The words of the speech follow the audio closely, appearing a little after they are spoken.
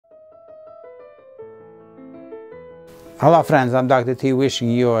Hello friends, I'm Dr. T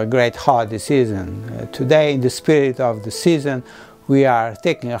wishing you a great holiday season. Today, in the spirit of the season, we are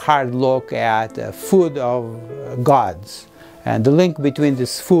taking a hard look at food of gods. And the link between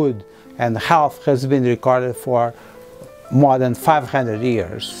this food and health has been recorded for more than 500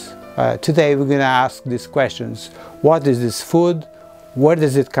 years. Today we're going to ask these questions. What is this food? Where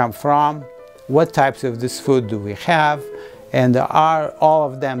does it come from? What types of this food do we have? And are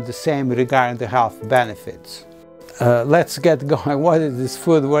all of them the same regarding the health benefits? Let's get going. What is this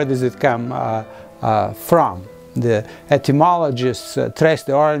food? Where does it come from? The etymologists trace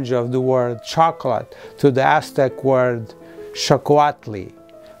the origin of the word chocolate to the Aztec word xocoatl,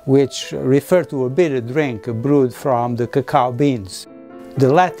 which referred to a bitter drink brewed from the cacao beans.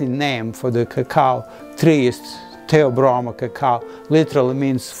 The Latin name for the cacao tree is Theobroma cacao, literally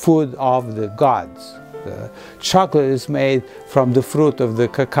means food of the gods. Chocolate is made from the fruit of the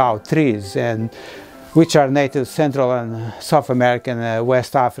cacao trees, and which are native Central and South American and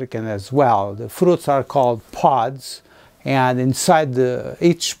West African as well. The fruits are called pods, and inside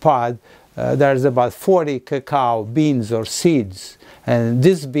each pod there's about 40 cacao beans or seeds. And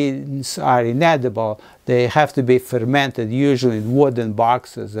these beans are inedible. They have to be fermented, usually in wooden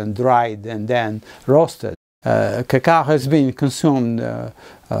boxes, and dried and then roasted. Cacao has been consumed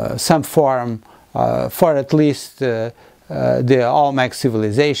some form for at least the Olmec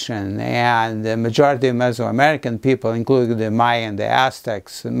civilization, and the majority of Mesoamerican people, including the Maya and the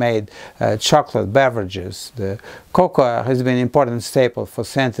Aztecs, made chocolate beverages. The cocoa has been an important staple for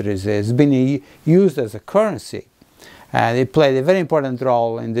centuries. It's been used as a currency, and it played a very important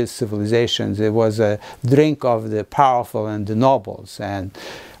role in these civilizations. It was a drink of the powerful and the nobles, and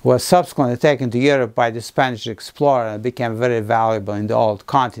was subsequently taken to Europe by the Spanish explorer and became very valuable in the old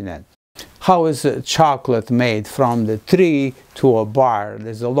continent. How is chocolate made from the tree to a bar?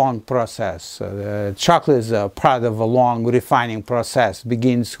 There's a long process. Chocolate is a part of a long refining process. It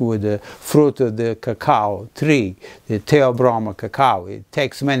begins with the fruit of the cacao tree, the Theobroma cacao. It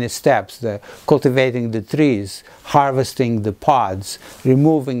takes many steps: cultivating the trees, harvesting the pods,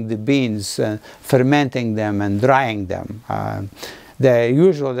 removing the beans, fermenting them and drying them. They're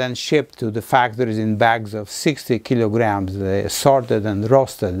usually then shipped to the factories in bags of 60 kilograms. They're sorted and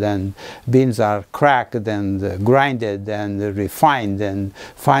roasted, and beans are cracked and grinded and refined and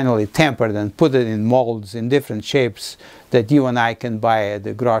finally tempered and put it in molds in different shapes that you and I can buy at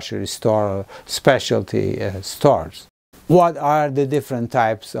the grocery store or specialty stores. What are the different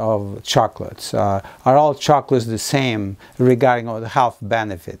types of chocolates? Are all chocolates the same regarding all the health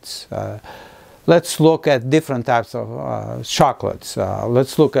benefits? Let's look at different types of chocolates.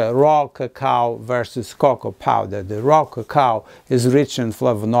 Let's look at raw cacao versus cocoa powder. The raw cacao is rich in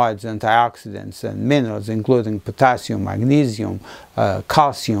flavonoids, antioxidants, and minerals, including potassium, magnesium,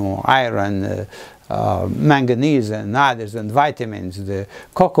 calcium, iron, manganese, and others, and vitamins. The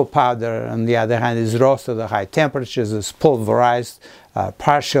cocoa powder, on the other hand, is roasted at high temperatures, is pulverized,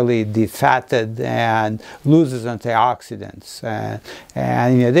 partially defatted, and loses antioxidants.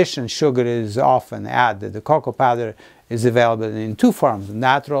 And in addition, sugar is often added. The cocoa powder is available in two forms: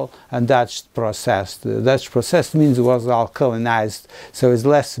 natural and Dutch processed. The Dutch processed means it was alkalinized, so it's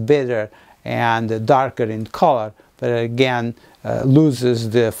less bitter and darker in color, but again loses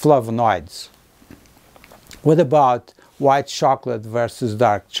the flavonoids. What about white chocolate versus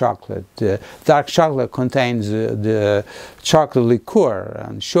dark chocolate? Dark chocolate contains the chocolate liqueur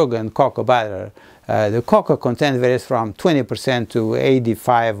and sugar and cocoa butter. The cocoa content varies from 20% to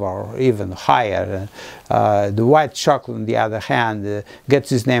 85 or even higher. The white chocolate, on the other hand,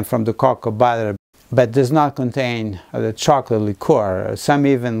 gets its name from the cocoa butter, but does not contain the chocolate liqueur. Some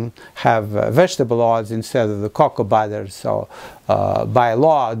even have vegetable oils instead of the cocoa butter. So by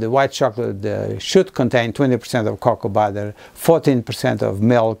law, the white chocolate should contain 20% of cocoa butter, 14% of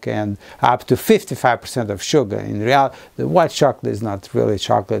milk, and up to 55% of sugar. In reality, the white chocolate is not really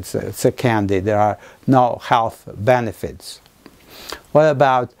chocolate, it's a candy. There are no health benefits. What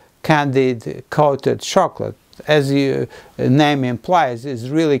about candied coated chocolate? As the name implies,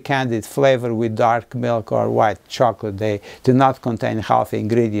 is really candied flavor with dark milk or white chocolate. They do not contain healthy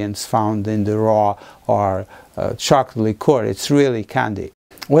ingredients found in the raw or chocolate liqueur. It's really candy.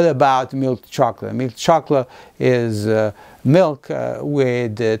 What about milk chocolate? Milk chocolate is milk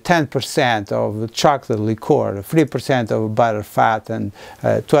with 10% of chocolate liqueur, 3% of butter fat, and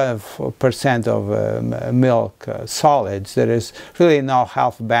 12% of milk solids. There is really no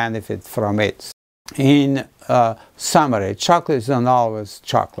health benefit from it. In summary, chocolate is not always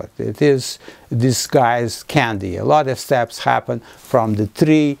chocolate. It is disguised candy. A lot of steps happen from the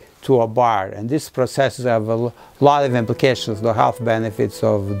tree to a bar, and these processes have a lot of implications, the health benefits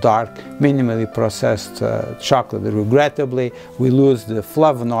of dark, minimally processed chocolate. Regrettably, we lose the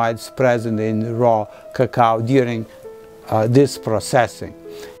flavonoids present in raw cacao during this processing.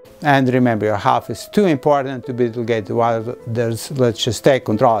 And remember, your health is too important to be delegated to others. Let's just take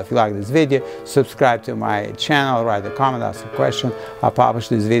control. If you like this video, subscribe to my channel, write a comment, ask a question. I publish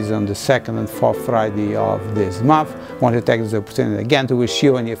these videos on the 2nd and 4th Friday of this month. I want to take this opportunity again to wish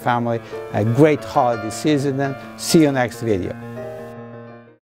you and your family a great holiday season, and see you next video.